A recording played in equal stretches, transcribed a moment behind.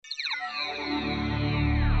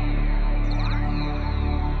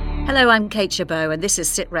Hello, I'm Kate Chabot, and this is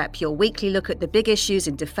SitRep, your weekly look at the big issues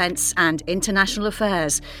in defence and international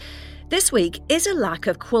affairs. This week, is a lack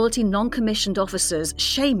of quality non-commissioned officers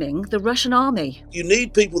shaming the Russian army? You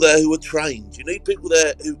need people there who are trained. You need people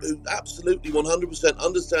there who absolutely 100%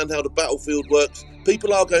 understand how the battlefield works.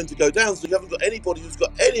 People are going to go down, so you haven't got anybody who's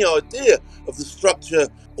got any idea of the structure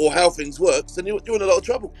or how things work, then you're in a lot of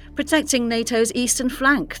trouble. Protecting NATO's eastern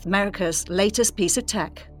flank, America's latest piece of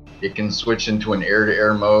tech. It can switch into an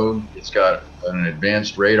air-to-air mode. It's got an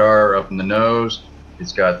advanced radar up in the nose.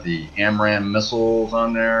 It's got the AMRAAM missiles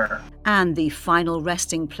on there. And the final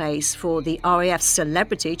resting place for the RAF's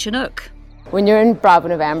celebrity Chinook. When you're in Bravo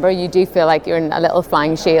November, you do feel like you're in a little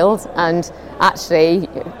flying shield, and actually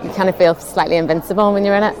you kind of feel slightly invincible when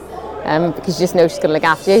you're in it, because you just know she's going to look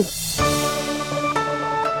after you.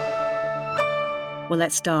 Well,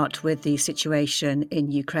 let's start with the situation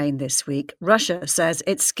in Ukraine this week. Russia says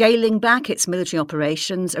it's scaling back its military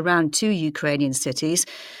operations around 2 Ukrainian cities.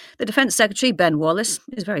 The Defence Secretary, Ben Wallace,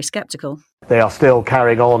 is very sceptical. They are still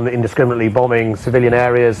carrying on indiscriminately bombing civilian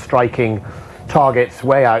areas, striking targets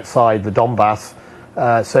way outside the Donbass.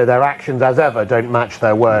 So their actions, as ever, don't match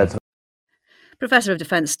their words. Professor of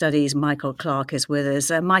Defence Studies Michael Clark is with us.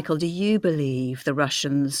 Michael, do you believe the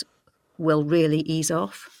Russians will really ease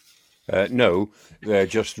off? No, they're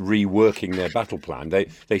just reworking their battle plan.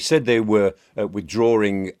 They said they were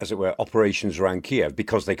withdrawing, as it were, operations around Kiev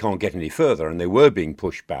because they can't get any further, and they were being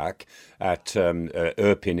pushed back at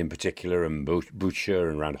Irpin in particular, and Bucha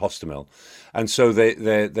and around Hostomel. And so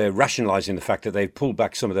they're rationalising the fact that they've pulled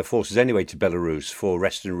back some of their forces anyway to Belarus for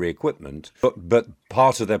rest and re-equipment. But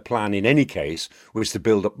part of their plan, in any case, was to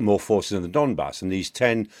build up more forces in the Donbass. And these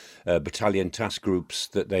 10 battalion task groups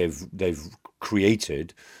that they've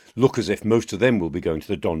created look as if most of them will be going to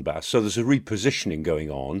the Donbass. So there's a repositioning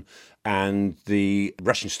going on, and the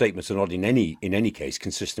Russian statements are not in any case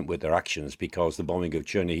consistent with their actions, because the bombing of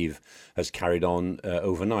Chernihiv has carried on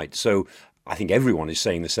overnight. So I think everyone is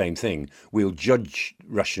saying the same thing. We'll judge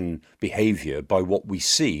Russian behaviour by what we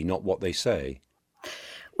see, not what they say.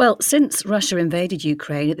 Well, since Russia invaded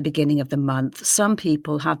Ukraine at the beginning of the month, some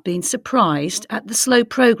people have been surprised at the slow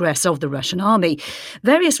progress of the Russian army.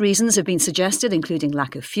 Various reasons have been suggested, including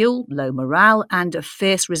lack of fuel, low morale, and a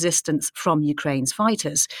fierce resistance from Ukraine's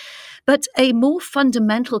fighters. But a more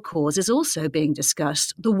fundamental cause is also being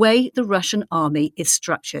discussed: the way the Russian army is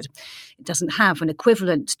structured. It doesn't have an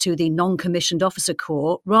equivalent to the non-commissioned officer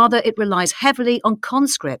corps. Rather, it relies heavily on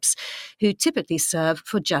conscripts who typically serve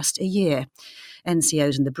for just a year.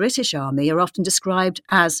 NCOs in the British Army are often described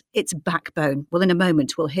as its backbone. Well, in a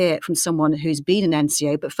moment, we'll hear from someone who's been an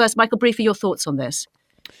NCO. But first, Michael, briefly, your thoughts on this.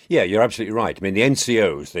 Yeah, you're absolutely right. I mean, the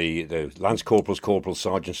NCOs, the Lance Corporals, Corporals,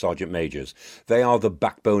 Sergeants, Sergeant Majors, they are the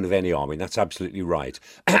backbone of any army. That's absolutely right.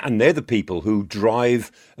 And they're the people who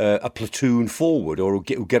drive a platoon forward, or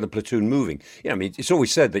get a platoon moving. I mean, it's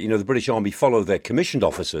always said that, the British Army follow their commissioned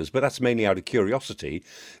officers, but that's mainly out of curiosity.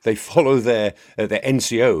 They follow their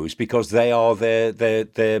NCOs because they are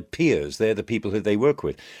their peers. They're the people who they work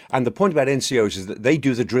with. And the point about NCOs is that they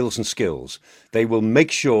do the drills and skills. They will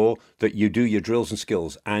make sure that you do your drills and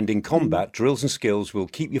skills. And in combat, drills and skills will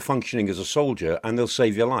keep you functioning as a soldier, and they'll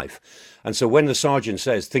save your life. And so when the sergeant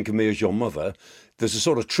says, "Think of me as your mother," there's a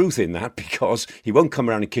sort of truth in that, because he won't come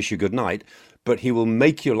around and kiss you goodnight, but he will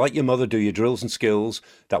make you, like your mother, do your drills and skills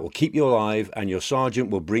that will keep you alive, and your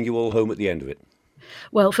sergeant will bring you all home at the end of it.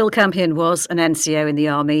 Well, Phil Campion was an NCO in the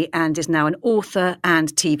army and is now an author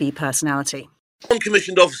and TV personality.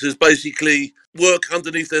 Non-commissioned officers basically work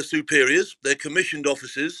underneath their superiors. They're commissioned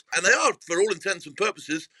officers, and they are, for all intents and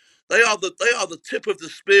purposes, they are the tip of the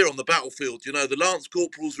spear on the battlefield. The Lance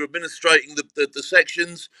Corporals are administrating the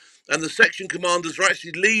sections, and the section commanders are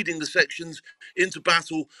actually leading the sections into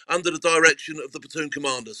battle under the direction of the platoon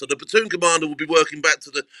commander. So the platoon commander will be working back to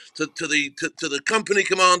the company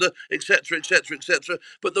commander, etc., etc., etc.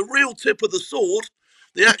 But the real tip of the sword,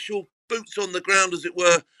 the actual boots on the ground, as it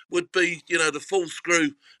were, would be, the full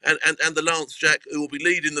screw and the Lance Jack, who will be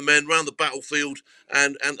leading the men around the battlefield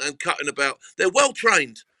and cutting about. They're well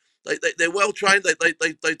trained. They're well trained.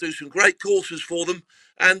 They do some great courses for them.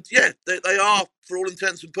 And yeah, they are, for all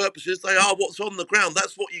intents and purposes, they are what's on the ground.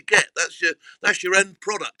 That's what you get. That's your end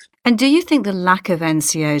product. And do you think the lack of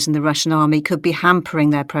NCOs in the Russian army could be hampering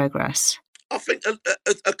their progress? I think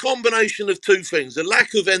a combination of two things. The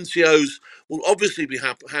lack of NCOs will obviously be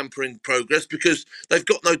hampering progress, because they've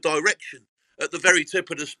got no direction at the very tip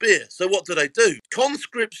of the spear. So what do?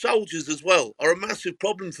 Conscript soldiers as well are a massive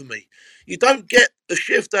problem for me. You don't get a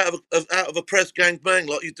shift out of a press gang bang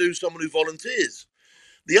like you do someone who volunteers.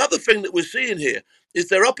 The other thing that we're seeing here is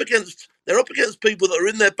they're up against people that are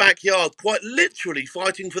in their backyard, quite literally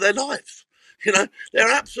fighting for their lives.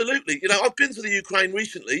 They're absolutely, I've been to the Ukraine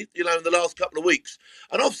recently, in the last couple of weeks,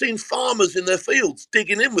 and I've seen farmers in their fields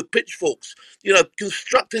digging in with pitchforks,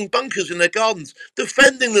 constructing bunkers in their gardens,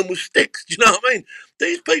 defending them with sticks. Do you know what I mean?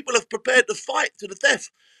 These people have prepared to fight to the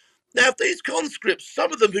death. Now, if these conscripts,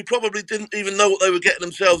 some of them who probably didn't even know what they were getting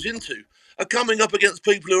themselves into, are coming up against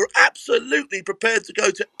people who are absolutely prepared to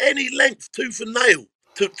go to any length, tooth and nail,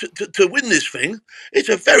 to win this thing, it's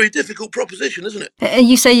a very difficult proposition, isn't it?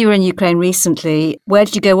 You say you were in Ukraine recently. Where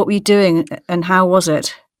did you go? What were you doing? And how was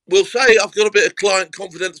it? We'll say I've got a bit of client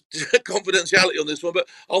confidentiality on this one, but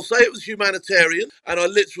I'll say it was humanitarian, and I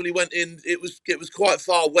literally went in. It was quite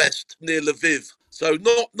far west near Lviv, so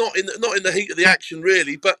not in the heat of the action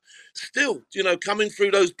really, but still, coming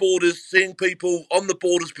through those borders, seeing people on the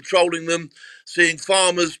borders patrolling them, seeing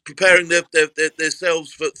farmers preparing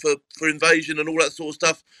themselves for invasion and all that sort of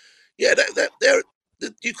stuff. Yeah,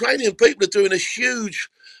 the Ukrainian people are doing a huge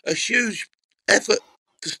effort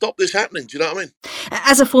to stop this happening. Do you know what I mean?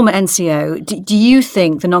 As a former NCO, do you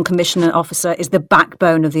think the non-commissioned officer is the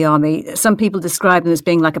backbone of the army? Some people describe them as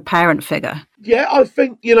being like a parent figure. Yeah, I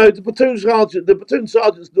think, the platoon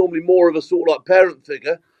sergeant's normally more of a sort of like parent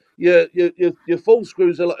figure. Your full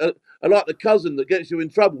screws are like the cousin that gets you in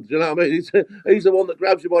trouble. Do you know what I mean? He's the one that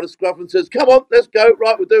grabs you by the scruff and says, "Come on, let's go.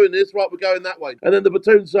 Right, we're doing this. Right, we're going that way." And then the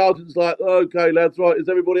platoon sergeant's like, "Okay, lads, right, is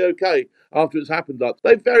everybody okay?" After it's happened,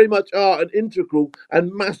 they very much are an integral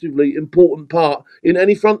and massively important part in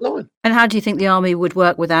any front line. And how do you think the army would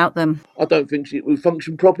work without them? I don't think it would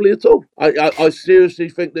function properly at all. I seriously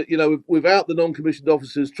think that without the non-commissioned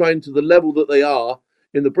officers trained to the level that they are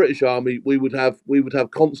in the British Army, we would have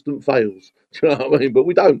constant fails. Do you know what I mean? But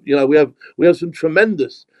we don't. We have some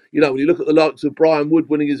tremendous. When you look at the likes of Brian Wood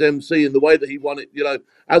winning his MC and the way that he won it,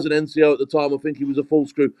 as an NCO at the time, I think he was a full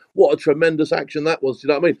screw. What a tremendous action that was. Do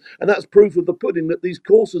you know what I mean? And that's proof of the pudding that these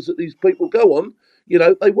courses that these people go on,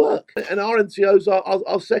 they work. And our NCOs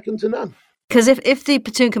are second to none. Because if the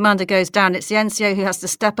platoon commander goes down, it's the NCO who has to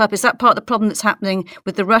step up. Is that part of the problem that's happening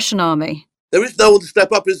with the Russian army? There is no one to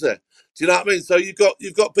step up, is there? Do you know what I mean? So you've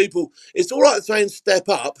got people. It's all right saying step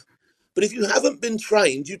up, but if you haven't been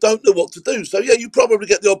trained, you don't know what to do. So yeah, you probably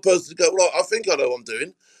get the odd person to go, "Well, I think I know what I'm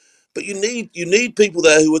doing," but you need people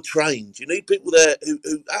there who are trained. You need people there who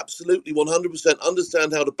absolutely 100%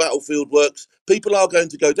 understand how the battlefield works. People are going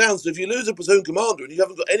to go down. So if you lose a platoon commander and you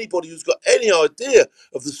haven't got anybody who's got any idea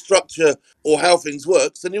of the structure or how things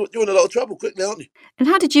work, then you're in a lot of trouble quickly, aren't you? And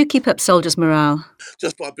how did you keep up soldiers' morale?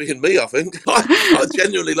 Just by being me, I think. I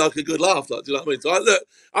genuinely like a good laugh. Do you know what I mean? So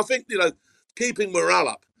I think, keeping morale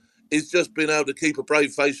up is just being able to keep a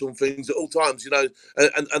brave face on things at all times, and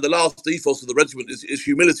the last ethos of the regiment is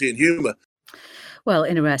humility and humour. Well,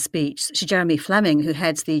 in a rare speech, Sir Jeremy Fleming, who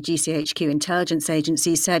heads the GCHQ intelligence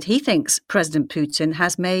agency, said he thinks President Putin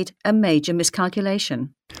has made a major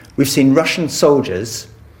miscalculation. We've seen Russian soldiers,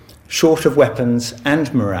 short of weapons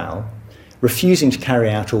and morale, refusing to carry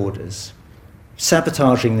out orders,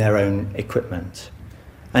 sabotaging their own equipment,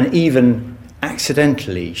 and even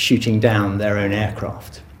accidentally shooting down their own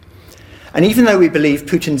aircraft. And even though we believe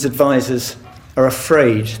Putin's advisors are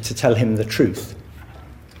afraid to tell him the truth,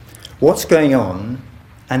 what's going on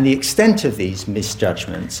and the extent of these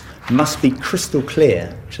misjudgments must be crystal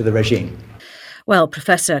clear to the regime. Well,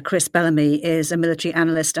 Professor Chris Bellamy is a military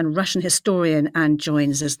analyst and Russian historian and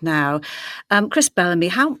joins us now. Chris Bellamy,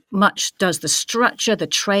 how much does the structure, the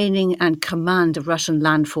training and command of Russian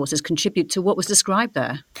land forces contribute to what was described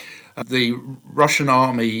there? The Russian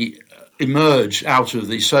army emerged out of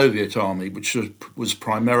the Soviet army, which was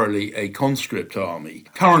primarily a conscript army.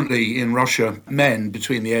 Currently in Russia, men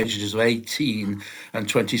between the ages of 18 and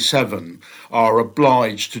 27 are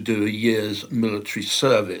obliged to do a year's military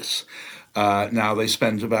service. Now they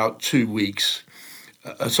spend about 2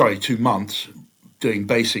 months doing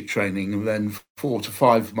basic training, and then 4 to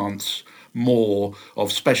 5 months more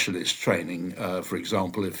of specialist training. For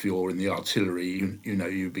example, if you're in the artillery,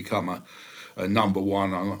 you become a number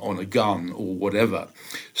one on a gun or whatever.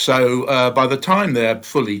 So by the time they're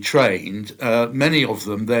fully trained, many of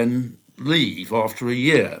them then leave after a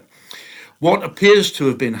year. What appears to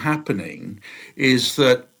have been happening is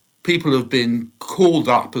that people have been called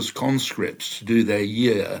up as conscripts to do their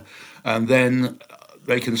year, and then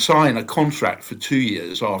they can sign a contract for 2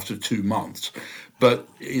 years after 2 months. But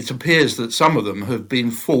it appears that some of them have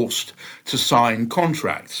been forced to sign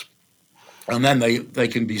contracts. And then they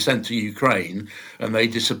can be sent to Ukraine and they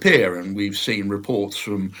disappear. And we've seen reports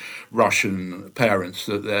from Russian parents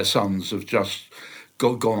that their sons have just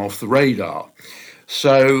gone off the radar.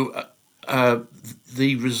 So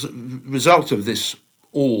the result of this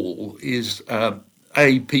all is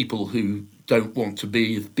people who don't want to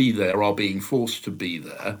be there are being forced to be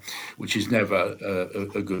there, which is never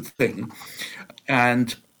a good thing.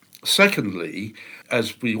 And secondly,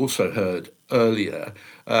 as we also heard earlier,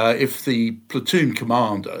 if the platoon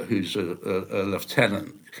commander, who's a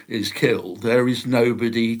lieutenant, is killed, there is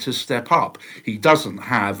nobody to step up. He doesn't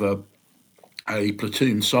have a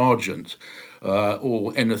platoon sergeant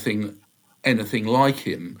or anything like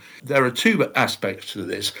him. There are two aspects to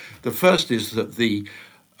this. The first is that the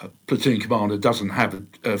platoon commander doesn't have an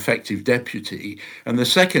effective deputy, and the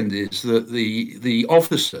second is that the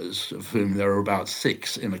officers, of whom there are about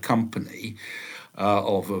 6 in a company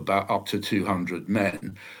of about up to 200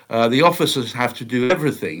 men, the officers have to do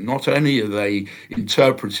everything. Not only are they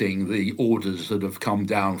interpreting the orders that have come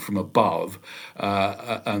down from above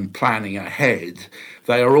and planning ahead,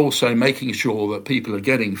 they are also making sure that people are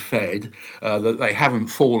getting fed, that they haven't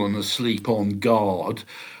fallen asleep on guard,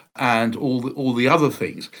 and all the other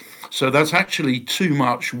things. So that's actually too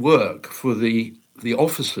much work for the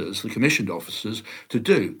officers, the commissioned officers, to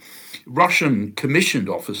do. Russian commissioned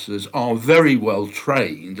officers are very well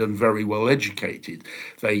trained and very well educated.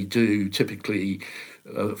 They do typically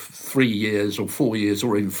 3 years or 4 years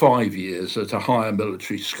or in 5 years at a higher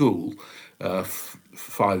military school,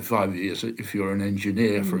 5 years if you're an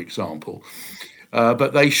engineer, for example.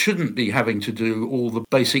 But they shouldn't be having to do all the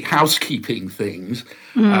basic housekeeping things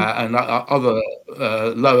and other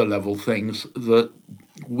lower level things that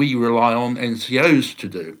we rely on NCOs to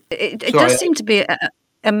do. It does seem to be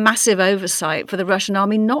a massive oversight for the Russian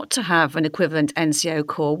army not to have an equivalent NCO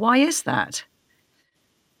corps. Why is that?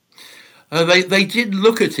 They did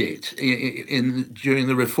look at it during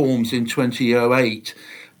the reforms in 2008,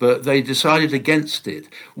 but they decided against it.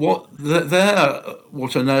 They're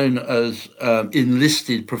what are known as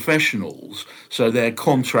enlisted professionals, so they're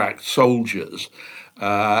contract soldiers,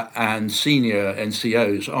 and senior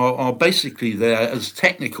NCOs are basically there as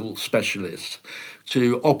technical specialists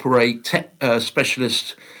to operate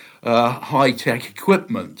specialist high-tech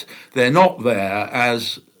equipment. They're not there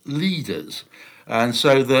as leaders, and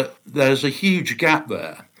so there's a huge gap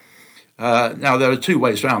there. Now, there are two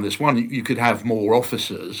ways around this. One, you could have more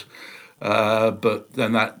officers, but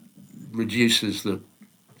then that reduces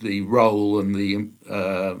the role and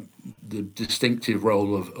the distinctive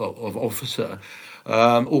role of officer.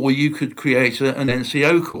 Or you could create an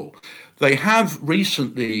NCO corps. They have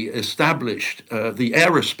recently established the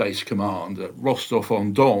Aerospace Command at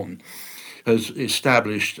Rostov-on-Don has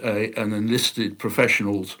established an enlisted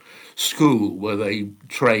professionals school where they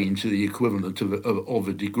train to the equivalent of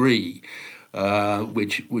a degree,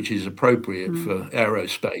 which is appropriate for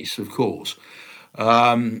aerospace, of course.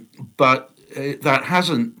 But that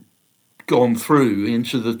hasn't gone through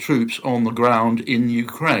into the troops on the ground in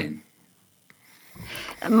Ukraine.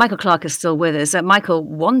 Michael Clark is still with us. Michael,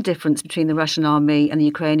 one difference between the Russian army and the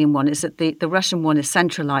Ukrainian one is that the Russian one is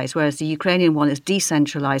centralised, whereas the Ukrainian one is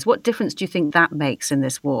decentralised. What difference do you think that makes in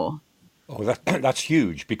this war? Oh, that's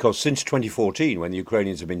huge, because since 2014, when the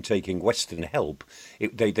Ukrainians have been taking Western help,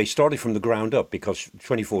 they started from the ground up, because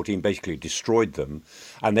 2014 basically destroyed them,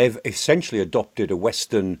 and they've essentially adopted a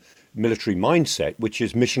Western military mindset, which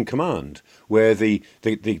is mission command, where the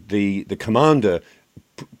commander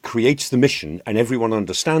creates the mission and everyone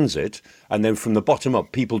understands it, and then from the bottom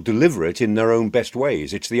up people deliver it in their own best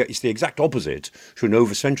ways. It's the exact opposite to an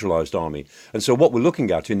over-centralized army. And so what we're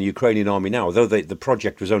looking at in the Ukrainian army now, though the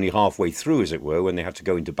project was only halfway through, as it were, when they had to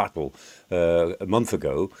go into battle a month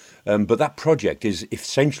ago, but that project is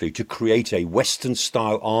essentially to create a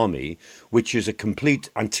Western-style army, which is a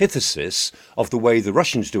complete antithesis of the way the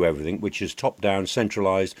Russians do everything, which is top-down,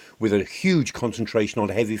 centralized, with a huge concentration on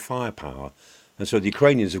heavy firepower. And so the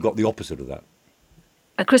Ukrainians have got the opposite of that.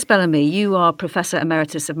 Chris Bellamy, you are Professor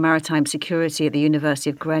Emeritus of Maritime Security at the University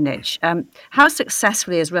of Greenwich. How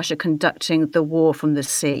successfully is Russia conducting the war from the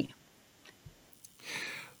sea?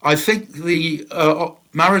 I think the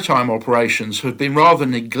maritime operations have been rather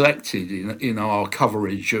neglected in our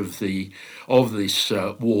coverage of this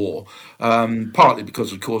war, partly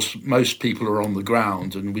because, of course, most people are on the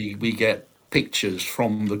ground and we get pictures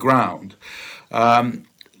from the ground.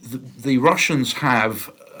 The Russians have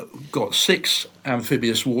got 6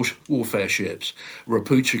 amphibious warfare ships,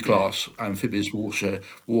 Rapucha-class amphibious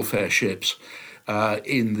warfare ships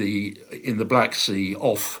in the Black Sea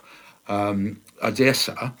off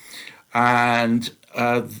Odessa, and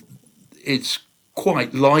it's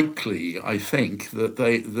quite likely, I think, that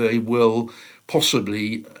they will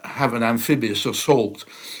possibly have an amphibious assault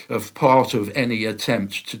of part of any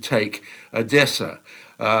attempt to take Odessa.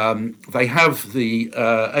 They have the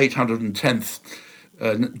 810th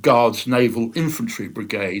Guards Naval Infantry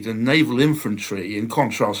Brigade, and naval infantry, in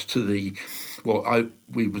contrast to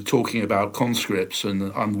we were talking about conscripts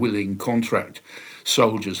and unwilling contract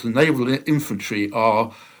soldiers. The naval infantry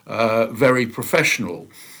are very professional,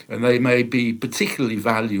 and they may be particularly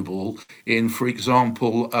valuable in, for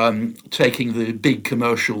example, taking the big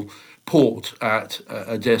commercial port at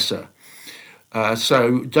Odessa.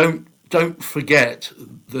 So don't forget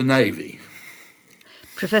the Navy.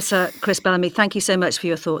 Professor Chris Bellamy, thank you so much for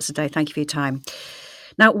your thoughts today. Thank you for your time.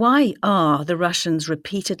 Now, why are the Russians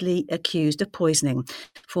repeatedly accused of poisoning?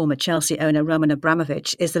 Former Chelsea owner Roman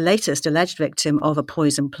Abramovich is the latest alleged victim of a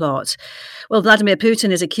poison plot. Well, Vladimir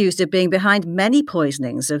Putin is accused of being behind many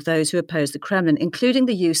poisonings of those who oppose the Kremlin, including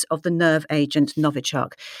the use of the nerve agent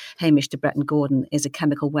Novichok. Hamish de Bretton-Gordon is a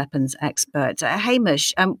chemical weapons expert.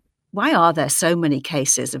 Hamish, why are there so many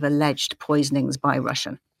cases of alleged poisonings by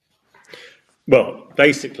Russia? Well,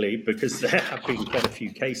 basically, because there have been quite a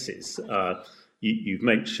few cases. You've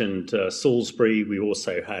mentioned Salisbury. We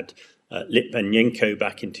also had Litvinenko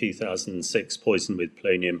back in 2006, poisoned with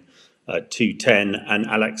polonium-210, and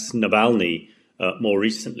Alex Navalny more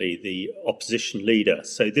recently, the opposition leader.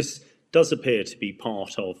 So this does appear to be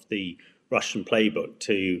part of the Russian playbook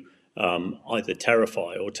to either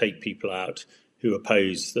terrify or take people out who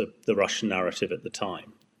oppose the Russian narrative at the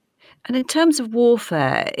time. And in terms of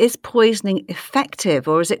warfare, is poisoning effective,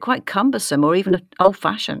 or is it quite cumbersome or even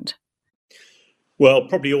old-fashioned? Well,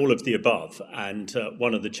 probably all of the above. And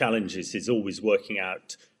one of the challenges is always working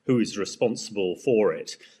out who is responsible for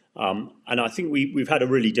it. And I think we've had a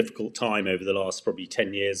really difficult time over the last probably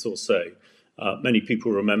 10 years or so. Many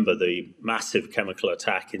people remember the massive chemical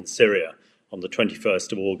attack in Syria on the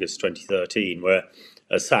 21st of August 2013, where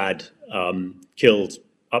Assad killed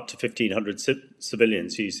up to 1,500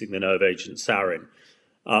 civilians using the nerve agent sarin.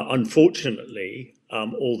 Unfortunately,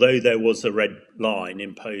 although there was a red line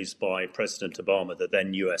imposed by President Obama, the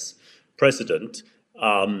then US president,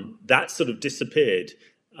 that sort of disappeared,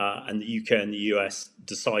 and the UK and the US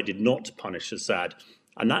decided not to punish Assad.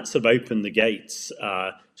 And that sort of opened the gates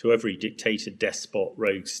to every dictator, despot,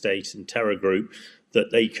 rogue state and terror group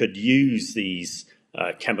that they could use these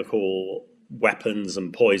chemical weapons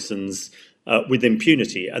and poisons with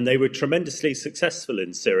impunity. And they were tremendously successful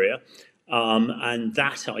in Syria. And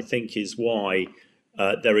that, I think, is why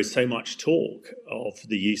there is so much talk of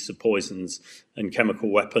the use of poisons and chemical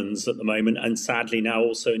weapons at the moment, and sadly now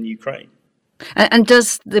also in Ukraine. And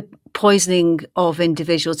does the poisoning of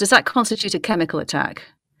individuals, does that constitute a chemical attack,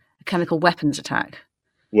 a chemical weapons attack?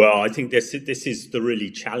 Well, I think this is the really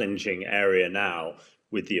challenging area now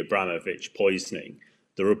with the Abramovich poisoning.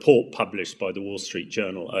 The report published by the Wall Street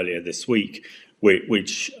Journal earlier this week,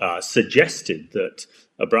 which suggested that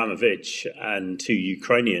Abramovich and two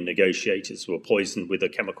Ukrainian negotiators were poisoned with a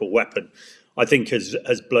chemical weapon, I think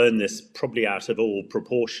has blown this probably out of all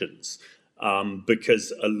proportions,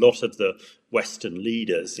 because a lot of the Western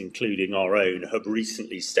leaders, including our own, have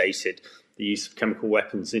recently stated the use of chemical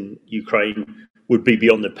weapons in Ukraine would be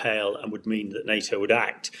beyond the pale and would mean that NATO would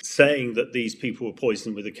act. Saying that these people were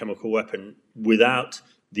poisoned with a chemical weapon without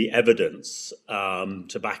the evidence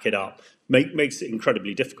to back it up makes it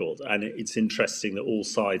incredibly difficult. And it's interesting that all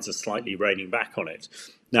sides are slightly reining back on it.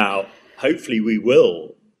 Now, hopefully we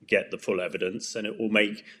will get the full evidence and it will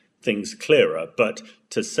make things clearer. But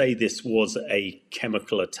to say this was a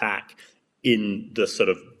chemical attack in the sort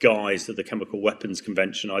of guise of the Chemical Weapons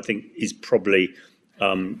Convention, I think is probably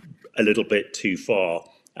a little bit too far,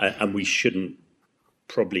 and we shouldn't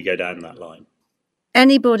probably go down that line.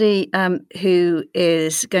 Anybody who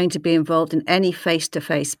is going to be involved in any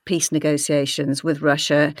face-to-face peace negotiations with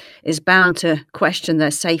Russia is bound to question their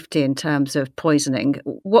safety in terms of poisoning.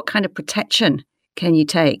 What kind of protection can you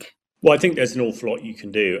take? Well, I think there's an awful lot you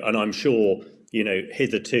can do, and I'm sure,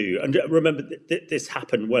 hitherto, and remember, this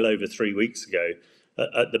happened well over 3 weeks ago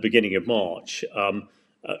at the beginning of March.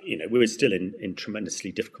 We were still in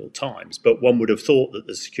tremendously difficult times, but one would have thought that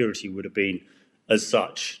the security would have been as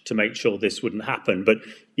such to make sure this wouldn't happen. But,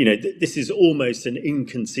 this is almost an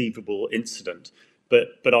inconceivable incident.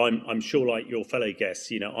 But I'm sure, like your fellow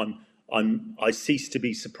guests, I cease to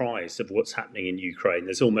be surprised of what's happening in Ukraine.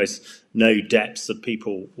 There's almost no depths that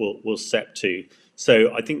people will step to.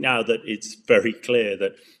 So I think now that it's very clear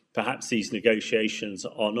that perhaps these negotiations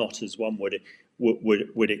are not as one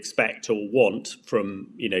would expect or want from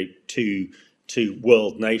two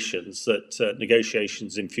world nations, that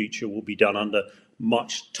negotiations in future will be done under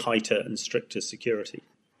much tighter and stricter security.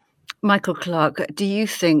 Michael Clark, do you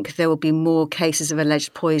think there will be more cases of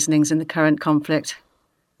alleged poisonings in the current conflict?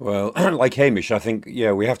 Well, like Hamish, I think,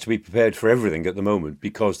 we have to be prepared for everything at the moment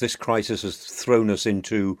because this crisis has thrown us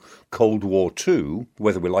into Cold War II,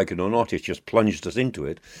 whether we like it or not, it's just plunged us into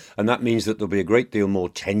it. And that means that there'll be a great deal more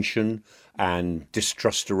tension and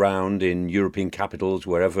distrust around in European capitals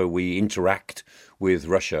wherever we interact with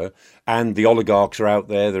Russia. And the oligarchs are out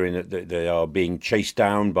there. They are being chased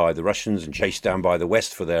down by the Russians and chased down by the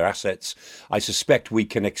West for their assets. I suspect we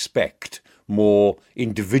can expect more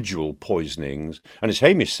individual poisonings. And as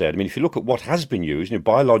Hamish said, if you look at what has been used,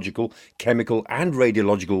 biological, chemical and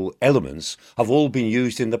radiological elements have all been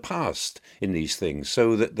used in the past in these things.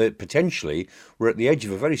 So that potentially we're at the edge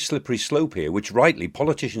of a very slippery slope here, which rightly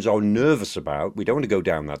politicians are nervous about. We don't want to go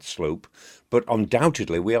down that slope, but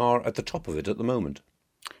undoubtedly we are at the top of it at the moment.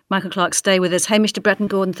 Michael Clark, stay with us. Hamish de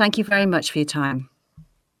Bretton-Gordon, thank you very much for your time.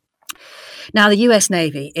 Now, the US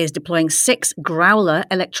Navy is deploying 6 Growler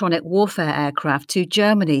electronic warfare aircraft to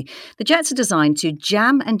Germany. The jets are designed to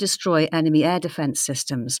jam and destroy enemy air defence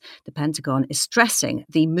systems. The Pentagon is stressing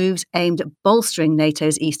the moves aimed at bolstering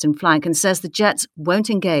NATO's eastern flank and says the jets won't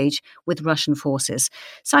engage with Russian forces.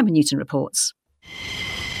 Simon Newton reports.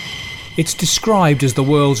 It's described as the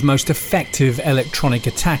world's most effective electronic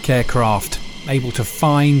attack aircraft, able to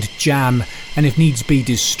find, jam, and if needs be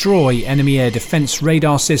destroy enemy air defence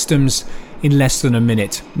radar systems in less than a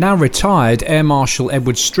minute. Now retired, Air Marshal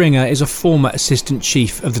Edward Stringer is a former Assistant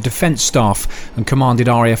Chief of the Defence Staff and commanded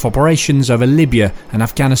RAF operations over Libya and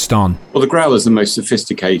Afghanistan. Well, the Growler is the most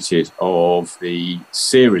sophisticated of the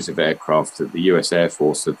series of aircraft that the US Air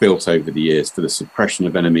Force have built over the years for the suppression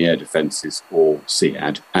of enemy air defences, or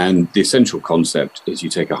SEAD. And the essential concept is you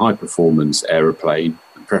take a high-performance aeroplane,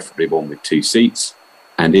 preferably one with 2 seats,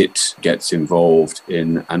 and it gets involved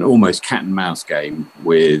in an almost cat and mouse game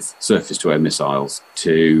with surface-to-air missiles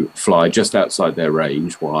to fly just outside their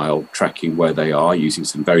range while tracking where they are, using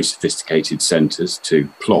some very sophisticated sensors to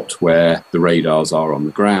plot where the radars are on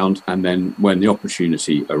the ground. And then when the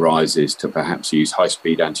opportunity arises to perhaps use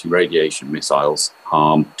high-speed anti-radiation missiles,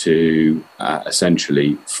 HARM, to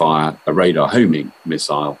essentially fire a radar homing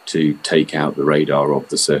missile to take out the radar of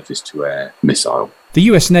the surface-to-air missile. The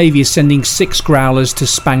US Navy is sending 6 Growlers to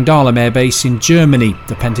Spangdahlem Air Base in Germany.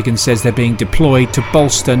 The Pentagon says they're being deployed to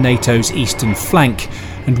bolster NATO's eastern flank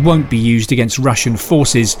and won't be used against Russian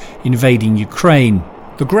forces invading Ukraine.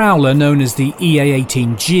 The Growler, known as the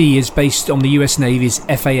EA-18G, is based on the US Navy's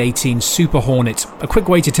FA-18 Super Hornet. A quick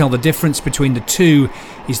way to tell the difference between the two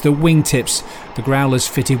is the wingtips. The Growler's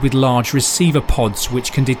fitted with large receiver pods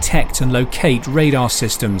which can detect and locate radar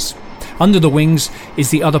systems. Under the wings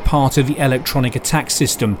is the other part of the electronic attack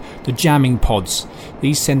system, the jamming pods.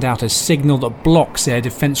 These send out a signal that blocks air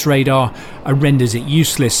defence radar and renders it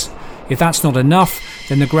useless. If that's not enough,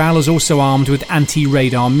 then the Growler's also armed with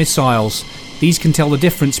anti-radar missiles. These can tell the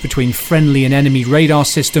difference between friendly and enemy radar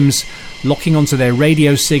systems, locking onto their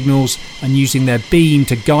radio signals and using their beam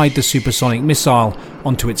to guide the supersonic missile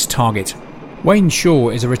onto its target. Wayne Shaw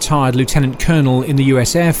is a retired lieutenant colonel in the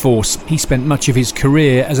US Air Force. He spent much of his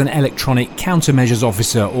career as an electronic countermeasures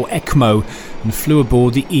officer, or ECMO, and flew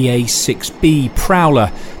aboard the EA-6B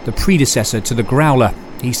Prowler, the predecessor to the Growler.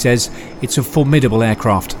 He says it's a formidable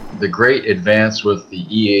aircraft. The great advance with the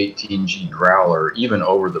E-18G Growler, even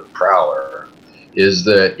over the Prowler, is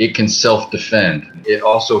that it can self-defend. It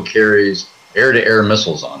also carries air-to-air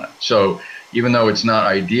missiles on it. So even though it's not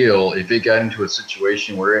ideal, if it got into a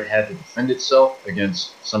situation where it had to defend itself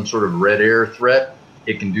against some sort of red air threat,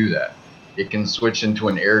 it can do that. It can switch into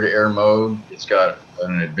an air-to-air mode. It's got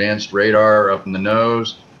an advanced radar up in the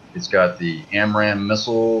nose. It's got the AMRAAM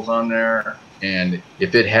missiles on there. And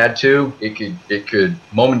if it had to, it could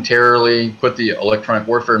momentarily put the electronic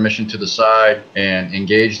warfare mission to the side and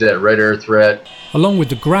engage that red air threat. Along with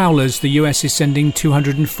the Growlers, the US is sending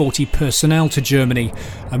 240 personnel to Germany,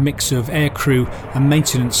 a mix of aircrew and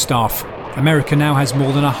maintenance staff. America now has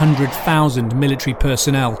more than 100,000 military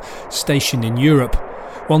personnel stationed in Europe.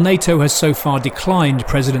 While NATO has so far declined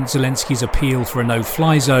President Zelensky's appeal for a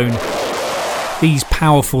no-fly zone, these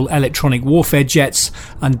powerful electronic warfare jets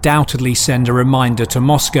undoubtedly send a reminder to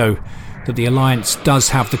Moscow that the alliance does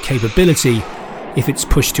have the capability if it's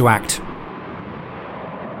pushed to act.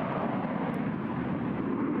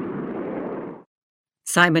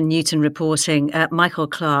 Simon Newton reporting. Michael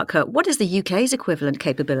Clark, what is the UK's equivalent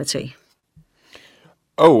capability?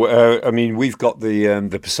 I mean, we've got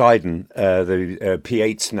the Poseidon, the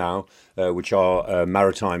P-8s now, which are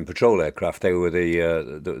maritime patrol aircraft. They were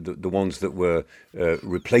the ones that were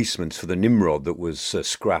replacements for the Nimrod that was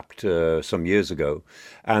scrapped some years ago,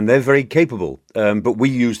 and they're very capable. But we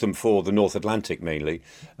use them for the North Atlantic mainly,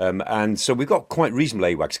 and so we've got quite reasonable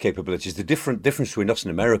AWACS capabilities. The difference between us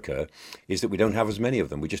and America is that we don't have as many of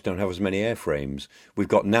them. We just don't have as many airframes. We've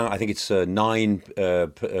got now, I think it's 9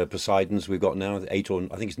 Poseidons. We've got now 8 or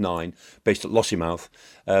I think it's 9 based at Lossiemouth,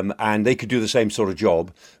 and they could do the same sort of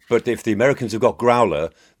job. But if the Americans have got Growler,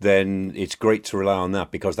 then it's great to rely on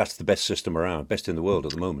that because that's the best system around, best in the world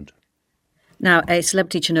at the moment. Now, a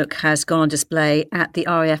Celebrity Chinook has gone on display at the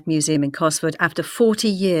RAF Museum in Cosford after 40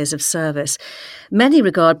 years of service. Many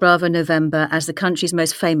regard Bravo November as the country's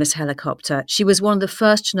most famous helicopter. She was one of the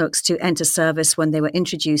first Chinooks to enter service when they were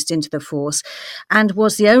introduced into the force and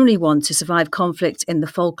was the only one to survive conflict in the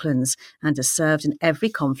Falklands and has served in every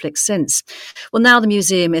conflict since. Well, now the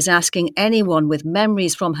museum is asking anyone with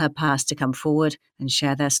memories from her past to come forward and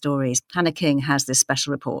share their stories. Hannah King has this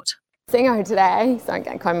special report. Seeing her today, so I'm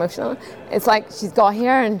getting quite emotional. It's like she's got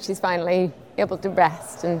here and she's finally able to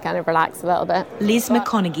rest and kind of relax a little bit. Liz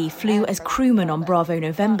McConaughey flew as crewman on Bravo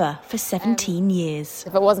November for 17 years.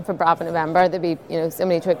 If it wasn't for Bravo November, there'd be so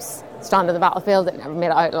many troops stranded on the battlefield that never made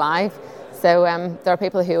it out alive. So there are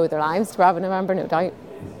people who owe their lives to Bravo November, no doubt.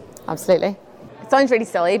 Absolutely. It sounds really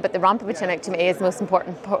silly, but the ramp of a Chinook to me is the most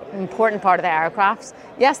important part of the aircraft.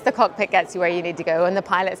 Yes, the cockpit gets you where you need to go and the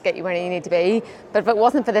pilots get you where you need to be, but if it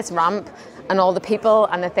wasn't for this ramp and all the people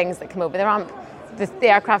and the things that come over the ramp, the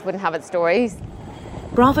aircraft wouldn't have its stories.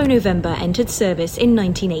 Bravo November entered service in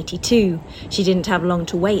 1982. She didn't have long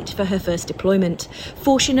to wait for her first deployment.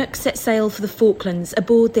 4 Chinooks set sail for the Falklands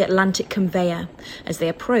aboard the Atlantic Conveyor. As they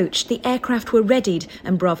approached, the aircraft were readied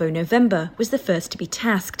and Bravo November was the first to be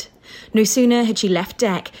tasked. No sooner had she left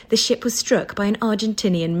deck, the ship was struck by an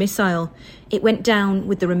Argentinian missile. It went down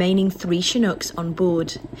with the remaining 3 Chinooks on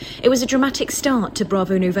board. It was a dramatic start to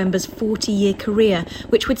Bravo November's 40-year career,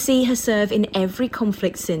 which would see her serve in every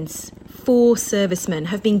conflict since. 4 servicemen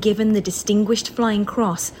have been given the Distinguished Flying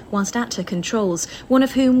Cross whilst at her controls, one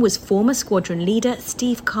of whom was former squadron leader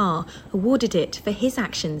Steve Carr, awarded it for his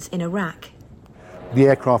actions in Iraq. The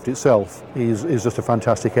aircraft itself is just a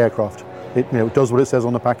fantastic aircraft. It does what it says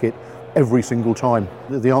on the packet every single time.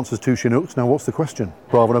 The answer's 2 Chinooks. Now what's the question?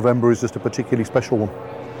 Bravo November is just a particularly special one.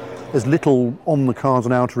 There's little on the cards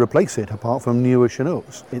now to replace it apart from newer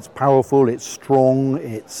Chinooks. It's powerful, it's strong,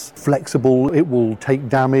 it's flexible, it will take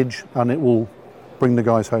damage and it will bring the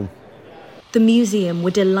guys home. The museum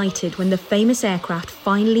were delighted when the famous aircraft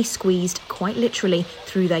finally squeezed, quite literally,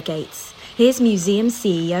 through their gates. Here's museum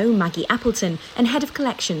CEO Maggie Appleton and head of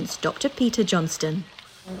collections Dr. Peter Johnston.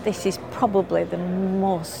 This is probably the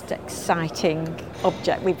most exciting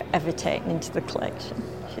object we've ever taken into the collection.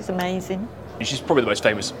 She's amazing. She's probably the most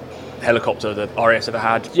famous helicopter the RAF's ever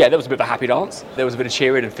had. Yeah, there was a bit of a happy dance. There was a bit of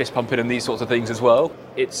cheering and fist pumping and these sorts of things as well.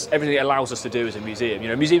 It's everything it allows us to do as a museum.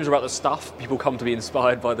 Museums are about the stuff. People come to be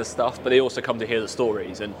inspired by the stuff, but they also come to hear the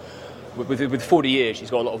stories. And with 40 years,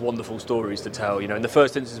 she's got a lot of wonderful stories to tell. In the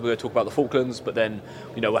first instance, we're going to talk about the Falklands, but then,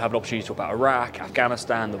 we'll have an opportunity to talk about Iraq,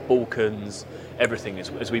 Afghanistan, the Balkans, everything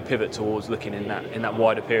as we pivot towards looking in that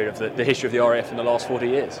wider period of the history of the RAF in the last 40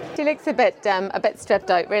 years. She looks a bit stripped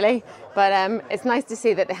out, really, but it's nice to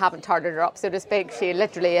see that they haven't tarred her up, so to speak. She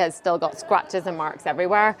literally has still got scratches and marks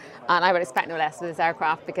everywhere, and I would expect no less of this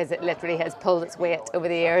aircraft because it literally has pulled its weight over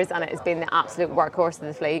the years and it has been the absolute workhorse of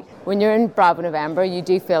the fleet. When you're in Bravo November, you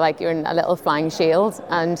do feel like you're in a little flying shield,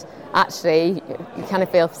 and actually you kind of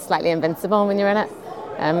feel slightly invincible when you're in it,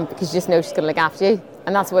 because you just know she's going to look after you.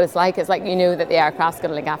 And that's what it's like. It's like you know that the aircraft's going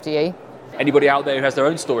to look after you. Anybody out there who has their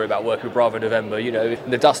own story about working with Bravo November, in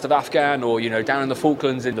the dust of Afghan or, down in the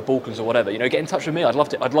Falklands, in the Balkans or whatever, get in touch with me. I'd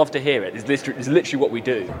love to hear it. It's literally what we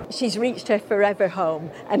do. She's reached her forever home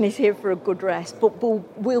and is here for a good rest, but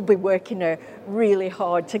we'll be working her really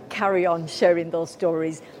hard to carry on sharing those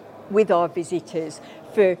stories with our visitors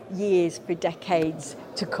for years, for decades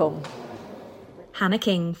to come. Hannah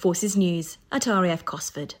King, Forces News at RAF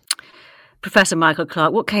Cosford. Professor Michael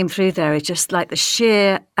Clark, what came through there is just like the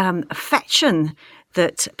sheer affection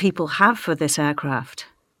that people have for this aircraft.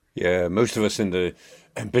 Yeah, most of us in the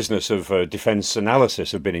business of defence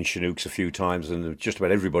analysis have been in Chinooks a few times, and just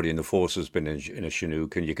about everybody in the force has been in a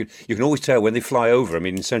Chinook. And you can always tell when they fly over. I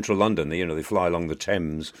mean, in central London, they fly along the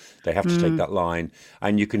Thames. They have to take that line,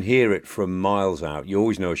 and you can hear it from miles out. You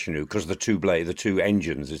always know a Chinook because the two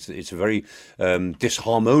engines. It's a very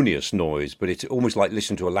disharmonious noise, but it's almost like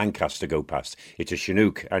listening to a Lancaster go past. It's a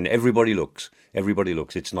Chinook, and everybody looks.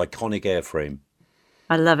 It's an iconic airframe.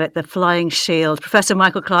 I love it, the flying shield. Professor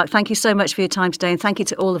Michael Clarke, thank you so much for your time today, and thank you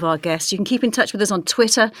to all of our guests. You can keep in touch with us on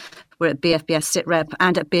Twitter. We're at BFBS SitRep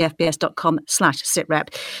and at bfbs.com/sitrep.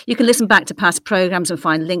 You can listen back to past programmes and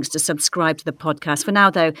find links to subscribe to the podcast. For now,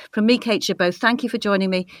 though, from me, Kate Chabot, thank you for joining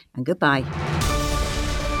me and goodbye.